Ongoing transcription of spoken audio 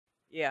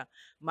Yeah,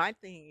 my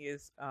thing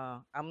is,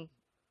 I'm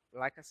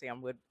like I say,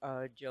 I'm with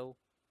Joe.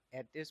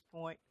 At this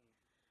point,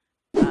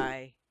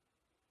 I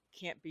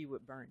can't be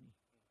with Bernie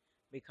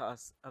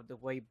because of the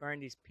way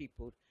Bernie's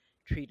people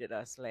treated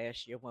us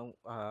last year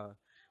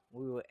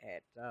we were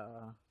at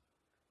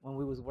when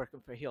we was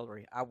working for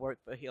Hillary. I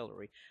worked for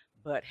Hillary,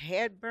 but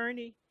had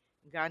Bernie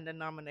gotten the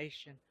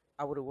nomination,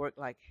 I would have worked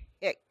like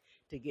heck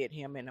to get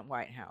him in the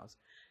White House.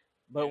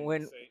 But And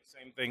when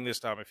same thing this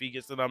time. If he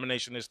gets the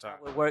nomination this time,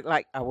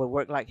 I would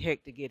work like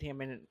heck to get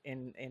him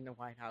in the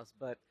White House.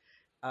 But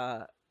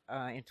uh,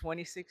 in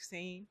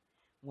 2016,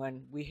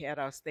 when we had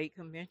our state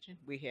convention,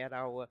 we had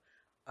our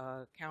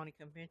county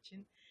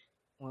convention.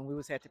 When we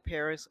was at the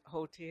Paris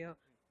Hotel,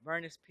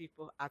 Bernie's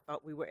people, I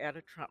thought we were at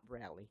a Trump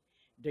rally.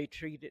 They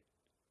treated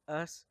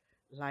us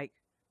like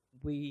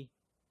we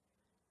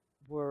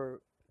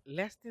were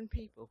less than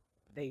people.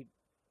 They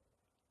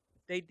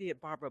they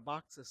did Barbara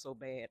Boxer so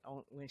bad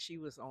on when she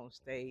was on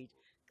stage.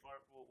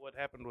 What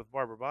happened with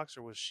Barbara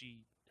Boxer was she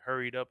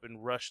hurried up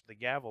and rushed the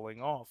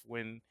gaveling off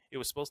when it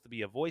was supposed to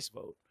be a voice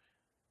vote.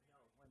 No,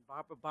 when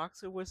Barbara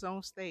Boxer was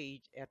on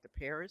stage at the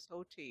Paris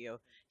Hotel,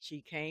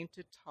 she came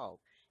to talk.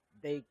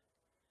 They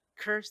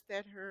cursed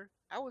at her.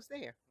 I was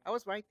there. I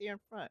was right there in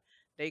front.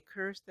 They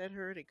cursed at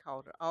her. They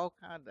called her all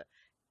kinds of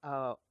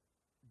uh,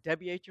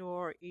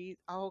 WHORE,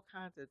 all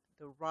kinds of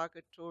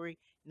derogatory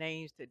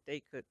names that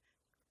they could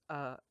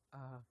uh,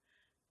 uh,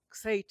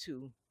 say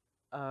to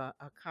a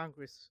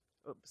Congress.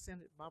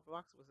 Senator Barbara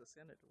Boxer was a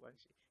senator, wasn't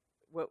she?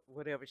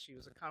 Whatever she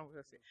was a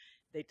Congress.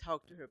 They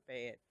talked to her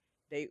bad.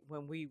 They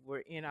when we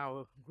were in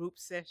our group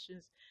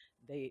sessions,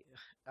 they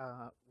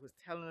was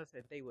telling us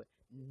that they would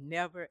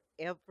never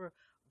ever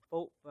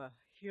vote for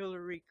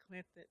Hillary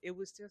Clinton. It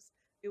was just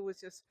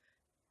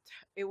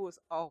it was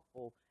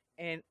awful,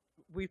 and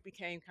we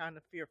became kind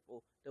of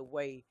fearful the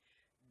way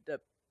the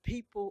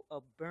people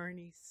of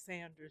Bernie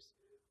Sanders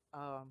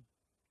um,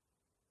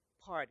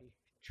 party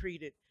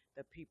treated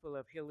the people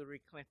of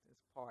Hillary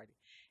Clinton's party,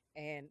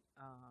 and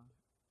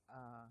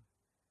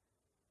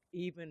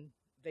even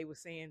they were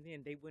saying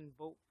then they wouldn't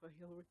vote for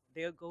Hillary,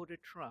 they'll go to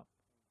Trump,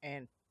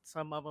 and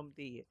some of them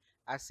did.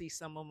 I see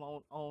some of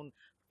them on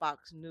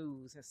Fox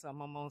News and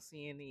some of them on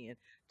CNN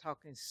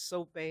talking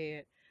so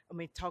bad. I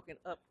mean, talking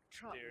up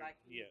Trump like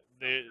he's Yeah, some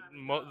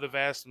kind of the god.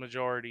 vast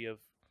majority of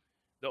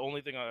the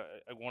only thing I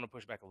want to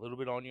push back a little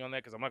bit on you on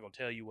that because I'm not going to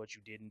tell you what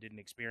you did and didn't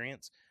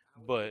experience,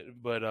 but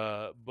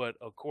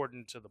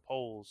according to the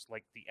polls,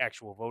 like the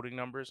actual voting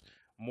numbers,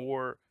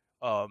 more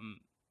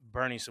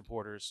Bernie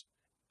supporters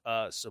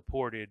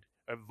supported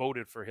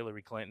voted for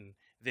Hillary Clinton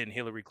than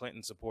Hillary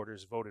Clinton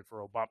supporters voted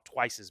for Obama.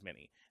 Twice as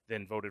many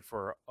than voted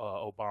for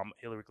Obama.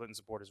 Hillary Clinton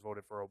supporters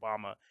voted for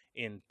Obama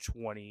in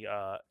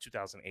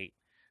 2008.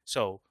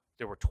 So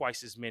there were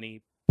twice as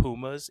many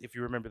Pumas. If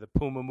you remember the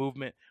Puma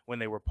movement when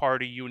they were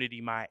Party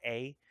Unity My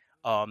A,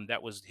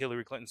 that was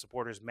Hillary Clinton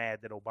supporters mad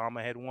that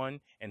Obama had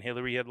won and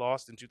Hillary had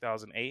lost in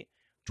 2008.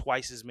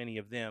 Twice as many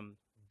of them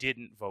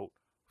didn't vote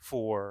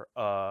for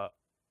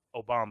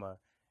Obama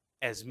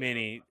as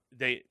many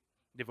they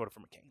voted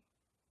for McCain,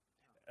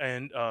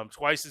 and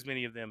twice as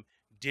many of them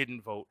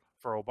didn't vote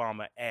for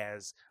Obama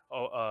as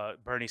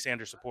Bernie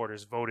Sanders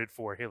supporters voted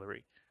for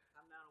Hillary.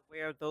 I'm not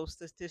aware of those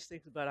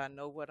statistics, but I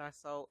know what I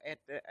saw at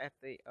the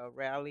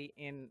rally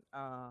in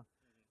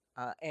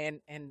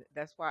and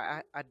that's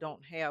why I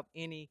don't have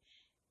any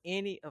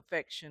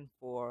affection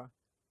for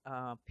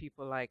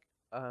people like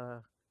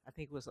I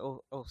think it was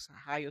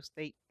Ohio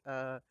State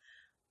uh,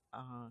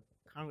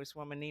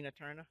 Congresswoman Nina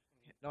Turner.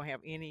 Don't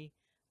have any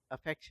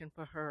affection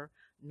for her,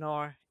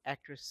 nor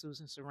actress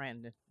Susan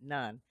Sarandon.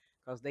 None,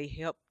 because they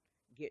helped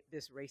get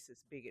this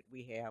racist bigot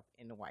we have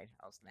in the White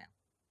House now.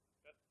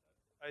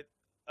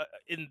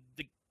 In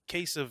the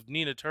case of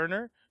Nina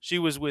Turner, she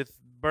was with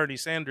Bernie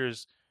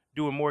Sanders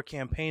doing more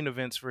campaign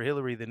events for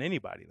Hillary than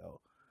anybody, though.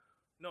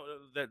 No,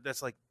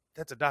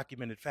 that's a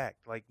documented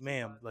fact. Like,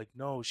 ma'am, like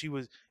no, she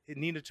was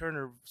Nina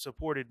Turner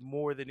supported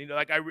more than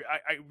like I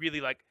really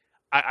like.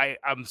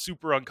 I'm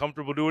super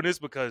uncomfortable doing this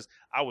because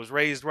I was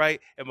raised right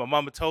and my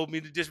mama told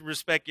me to just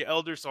respect your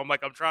elders. So I'm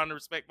like, I'm trying to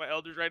respect my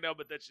elders right now,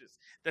 but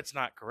that's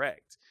not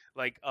correct.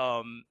 Like,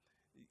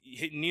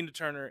 Nina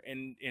Turner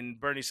and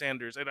Bernie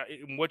Sanders and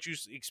what you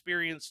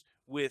experienced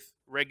with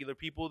regular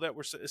people that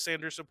were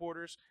Sanders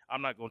supporters,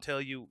 I'm not going to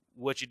tell you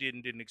what you did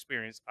and didn't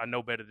experience. I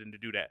know better than to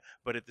do that.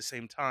 But at the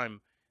same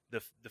time,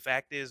 the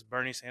fact is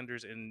Bernie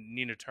Sanders and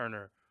Nina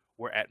Turner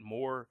were at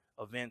more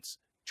events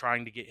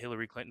trying to get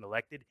Hillary Clinton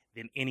elected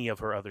than any of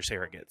her other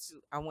surrogates.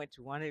 I went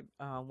to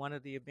one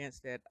of the events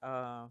that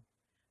uh,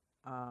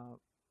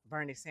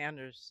 Bernie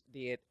Sanders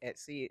did at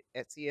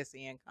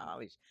CSN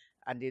College.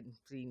 I didn't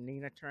see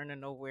Nina Turner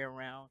nowhere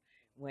around.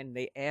 When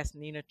they asked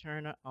Nina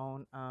Turner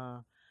on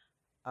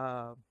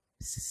uh,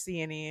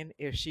 CNN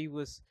if she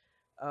was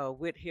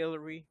with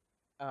Hillary,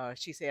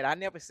 she said, "I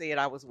never said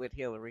I was with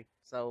Hillary."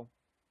 So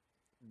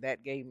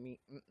that gave me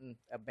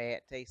a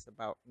bad taste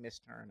about Miss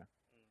Turner.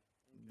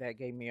 That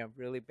gave me a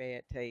really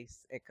bad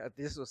taste because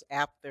this was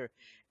after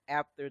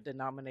the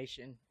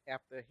nomination,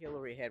 after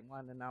Hillary had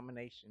won the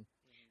nomination.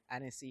 I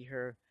didn't see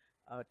her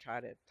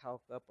try to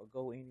talk up or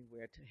go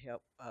anywhere to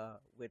help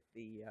with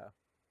the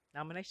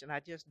nomination. I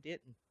just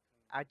didn't.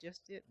 I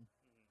just didn't.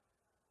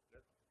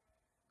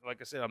 Like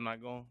I said, I'm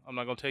not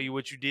gonna tell you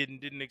what you did and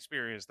didn't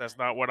experience. That's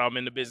not what I'm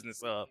in the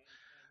business of.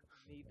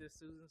 And neither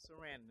Susan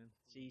Sarandon.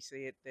 She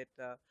said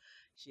that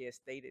she had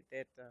stated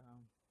that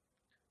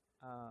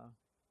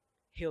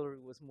Hillary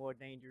was more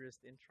dangerous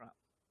than Trump.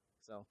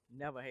 So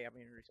never have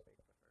any respect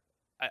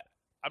for I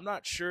I'm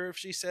not sure if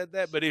she said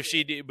that, her. but She if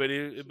she did.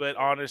 did, She but did.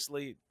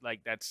 honestly,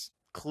 like that's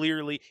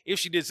clearly if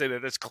she did say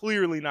that, that's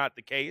clearly not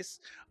the case.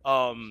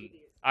 She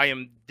did say I that.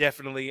 am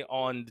definitely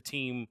on the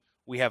team.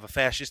 We have a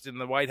fascist in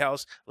the White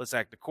House. Let's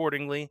act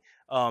accordingly.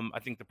 I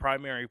think the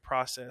primary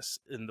process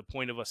and the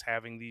point of us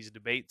having these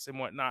debates and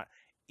whatnot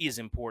is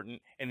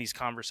important, and these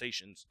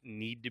conversations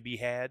need to be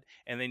had,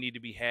 and they need to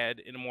be had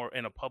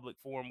in a public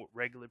forum with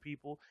regular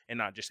people and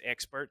not just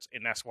experts.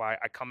 And that's why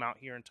I come out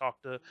here and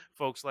talk to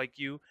folks like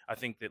you. I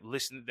think that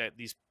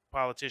these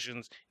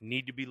politicians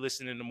need to be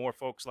listening to more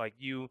folks like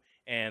you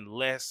and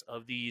less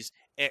of these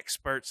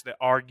experts that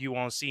argue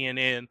on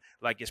CNN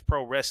like it's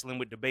pro wrestling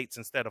with debates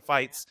instead of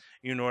fights.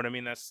 You know what I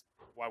mean? That's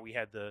why we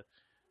had the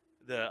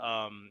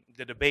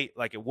debate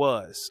like it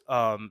was.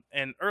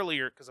 And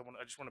earlier, because I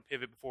just want to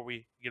pivot before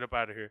we get up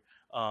out of here,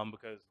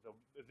 because the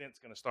event's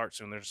going to start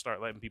soon. They're going to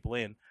start letting people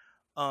in.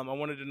 I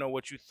wanted to know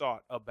what you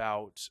thought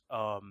about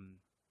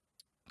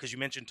because you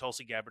mentioned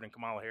Tulsi Gabbard and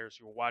Kamala Harris.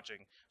 You were watching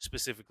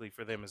specifically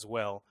for them as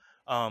well.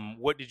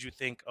 What did you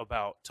think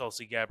about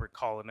Tulsi Gabbard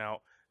calling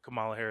out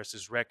Kamala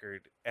Harris's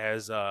record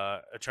as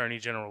Attorney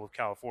General of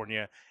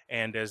California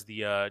and as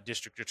the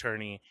district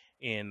attorney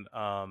in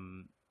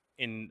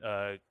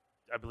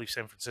I believe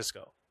San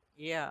Francisco?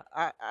 Yeah,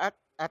 I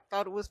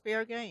thought it was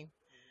fair game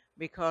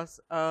because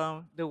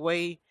the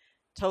way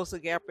Tulsa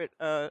Gabbard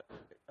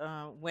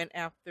went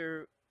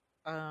after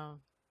uh,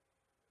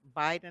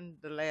 Biden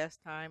the last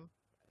time,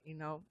 you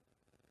know,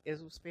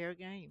 it was fair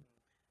game.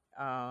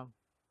 Uh,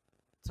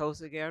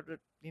 Tulsa Gabbard,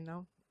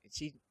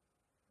 she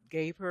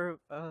gave her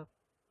a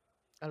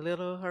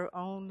little her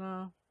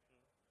own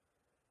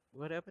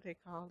whatever they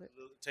call it,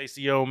 Taste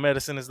of your own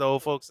medicine, as the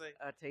old folks say.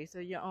 a taste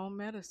of your own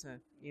medicine.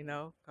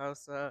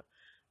 Because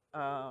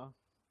uh,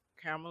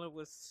 Kamala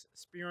was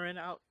spewing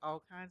out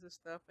all kinds of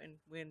stuff, and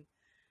when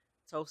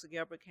Tulsa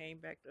Gabbard came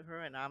back to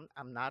her, and I'm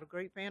not a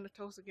great fan of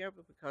Tulsa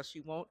Gabbard because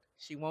she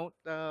won't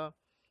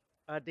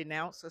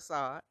denounce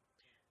Assad.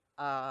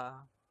 Uh,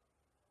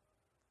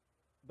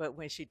 but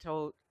when she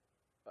told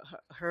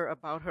her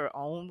about her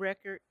own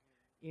record,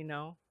 you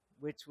know,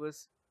 which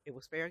was it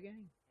was fair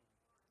game.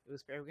 It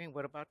was fair game.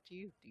 What about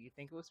you? Do you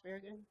think it was fair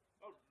game?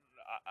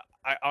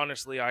 I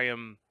honestly, I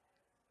am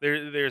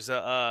There's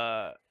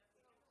a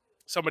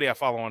somebody I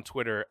follow on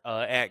Twitter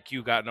at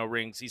Q Got No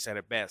Rings. He said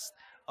it best.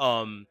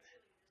 Um,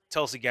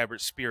 Tulsi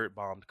Gabbard spirit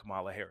bombed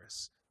Kamala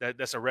Harris.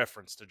 That's a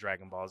reference to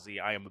Dragon Ball Z.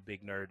 I am a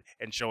big nerd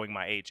and showing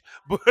my age,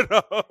 but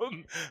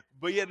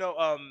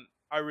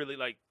I really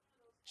like.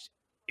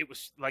 It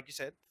was like you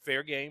said,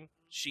 fair game.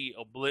 She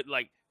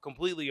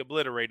completely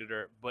obliterated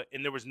her,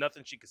 and there was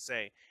nothing she could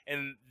say,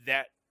 and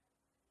that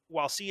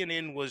while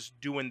CNN was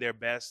doing their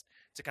best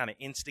to kind of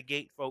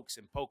instigate folks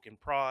and poke and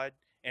prod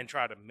and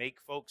try to make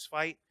folks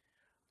fight,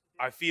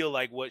 I feel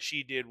like what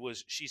she did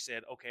was she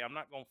said, okay, I'm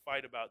not going to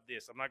fight about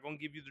this. I'm not going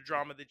to give you the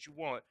drama that you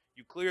want.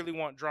 You clearly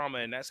want drama,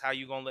 and that's how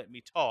you're going to let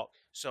me talk.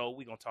 So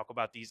we're going to talk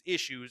about these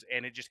issues,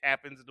 and it just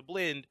happens to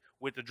blend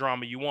with the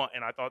drama you want.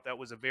 And I thought that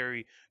was a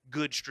very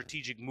good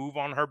strategic move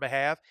on her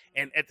behalf.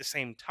 And at the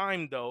same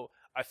time, though,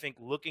 I think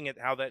looking at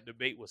how that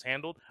debate was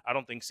handled, I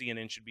don't think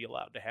CNN should be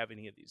allowed to have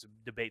any of these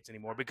debates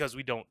anymore because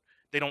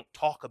they don't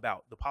talk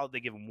about the politics. They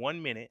give them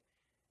 1 minute,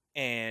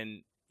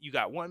 and you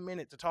got 1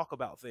 minute to talk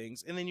about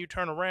things, and then you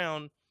turn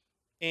around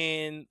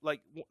and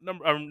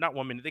not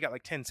 1 minute, they got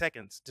like 10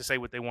 seconds to say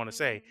what they want to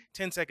say.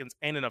 10 seconds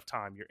ain't enough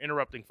time. You're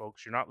interrupting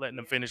folks, you're not letting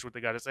them finish what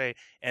they got to say,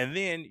 and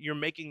then you're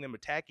making them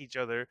attack each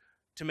other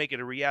to make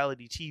it a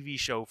reality TV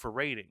show for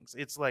ratings.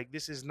 It's like,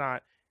 this is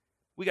not,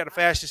 we got a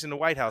fascist in the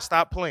White House,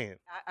 stop playing.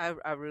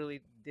 I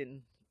really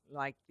didn't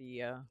like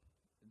the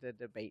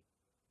debate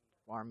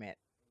format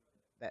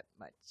that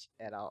much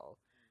at all.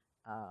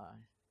 Uh,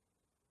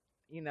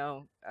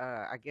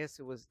 I guess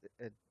it was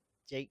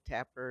Jake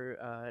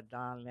Tapper,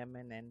 Don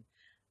Lemon, and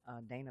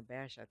Dana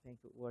Bash. I think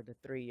were the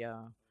three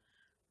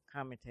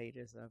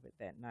commentators of it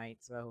that night.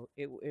 So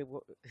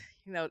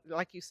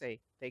like you say,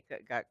 they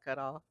got cut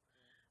off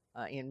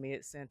in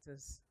mid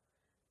sentence.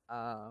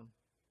 Um,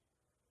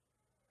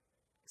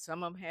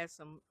 some of them had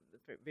some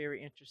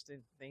very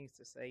interesting things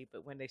to say,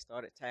 but when they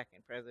started attacking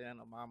President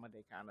Obama,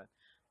 they kind of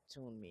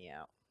tuned me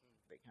out.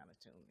 They kind of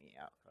tuned me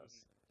out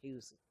because he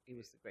was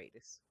the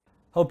greatest.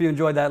 Hope you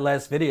enjoyed that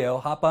last video.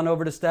 Hop on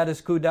over to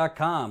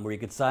statuscoup.com where you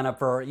can sign up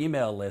for our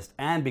email list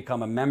and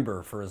become a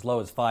member for as low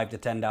as $5 to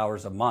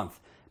 $10 a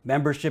month.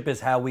 Membership is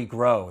how we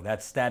grow.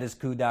 That's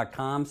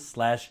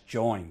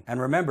statuscoup.com/join.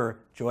 And remember,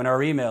 join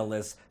our email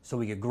list so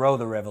we can grow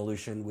the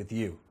revolution with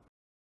you.